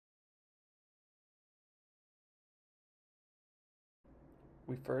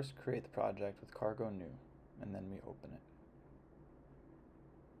We first create the project with cargo new, and then we open it.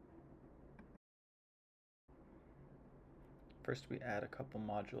 First, we add a couple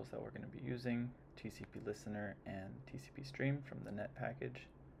modules that we're going to be using, TCPListener and TCPStream from the net package.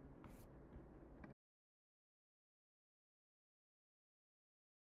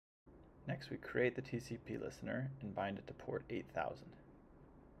 Next, we create the TCPListener and bind it to port 8000.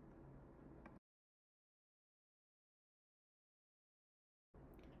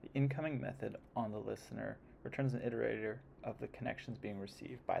 The incoming method on the listener returns an iterator of the connections being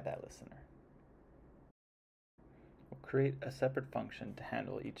received by that listener. We'll create a separate function to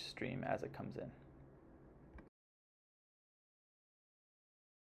handle each stream as it comes in.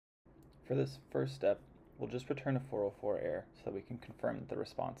 For this first step, we'll just return a 404 error so that we can confirm that the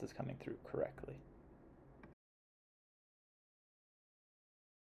response is coming through correctly.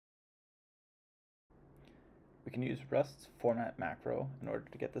 We can use Rust's format macro in order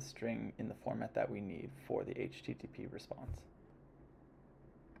to get the string in the format that we need for the HTTP response.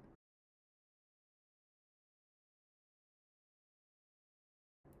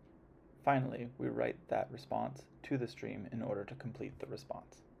 Finally, we write that response to the stream in order to complete the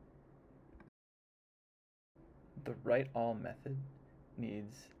response. The writeAll method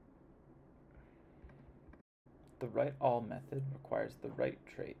requires the write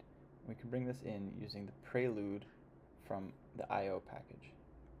trait. We can bring this in using the prelude from the IO package.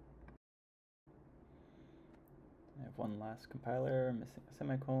 I have one last compiler, missing a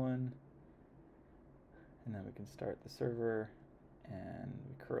semicolon, and then we can start the server and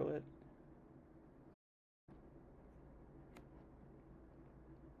we curl it.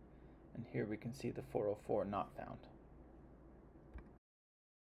 And here we can see the 404 not found.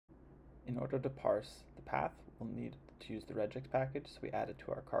 In order to parse the path, we'll need to use the regex package, so we add it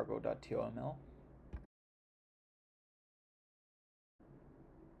to our cargo.toml.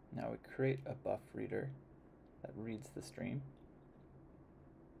 Now we create a buff reader that reads the stream,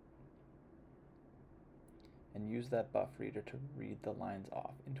 and use that buff reader to read the lines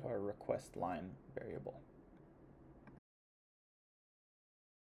off into our request line variable.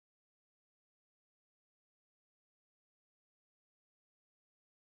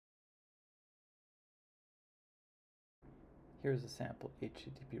 Here's a sample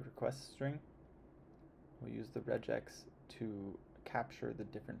HTTP request string. We'll use the regex to capture the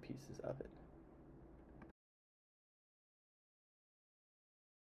different pieces of it.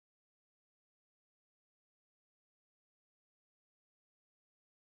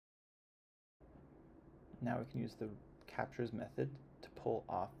 Now we can use the captures method to pull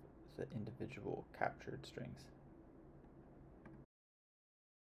off the individual captured strings.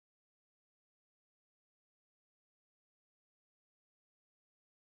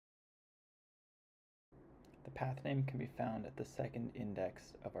 The path name can be found at the second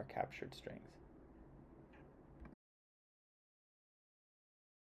index of our captured strings.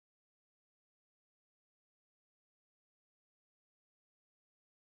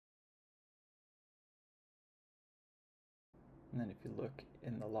 And then if you look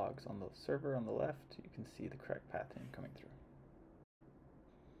in the logs on the server on the left, you can see the correct path name coming through.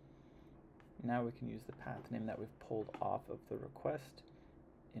 Now we can use the path name that we've pulled off of the request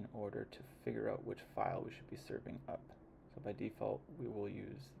in order to figure out which file we should be serving up. So by default, we will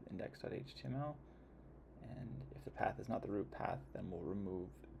use index.html, and if the path is not the root path, then we'll remove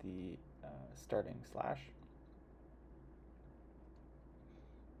the starting slash.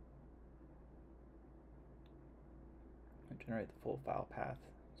 We generate the full file path,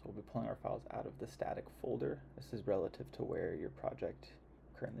 so we'll be pulling our files out of the static folder. This is relative to where your project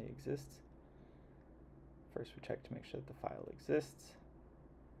currently exists. First, we check to make sure that the file exists.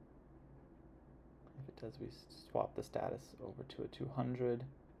 If it does, we swap the status over to a 200.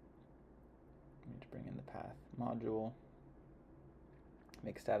 We need to bring in the path module.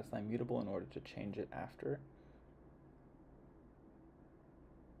 Make status line mutable in order to change it after.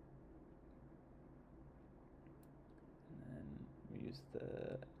 And then we use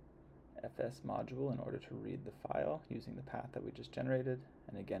the fs module in order to read the file using the path that we just generated.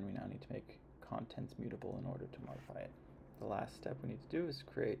 And again, we now need to make contents mutable in order to modify it. The last step we need to do is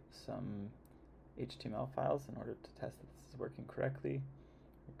create some HTML files in order to test that this is working correctly.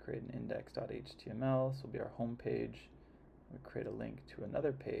 We create an index.html, this will be our home page. We create a link to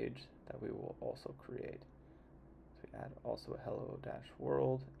another page that we will also create. So we add also a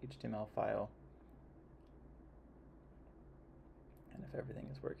hello-world HTML file. And if everything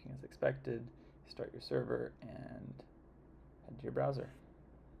is working as expected, start your server and head to your browser.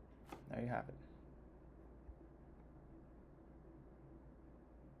 There you have it.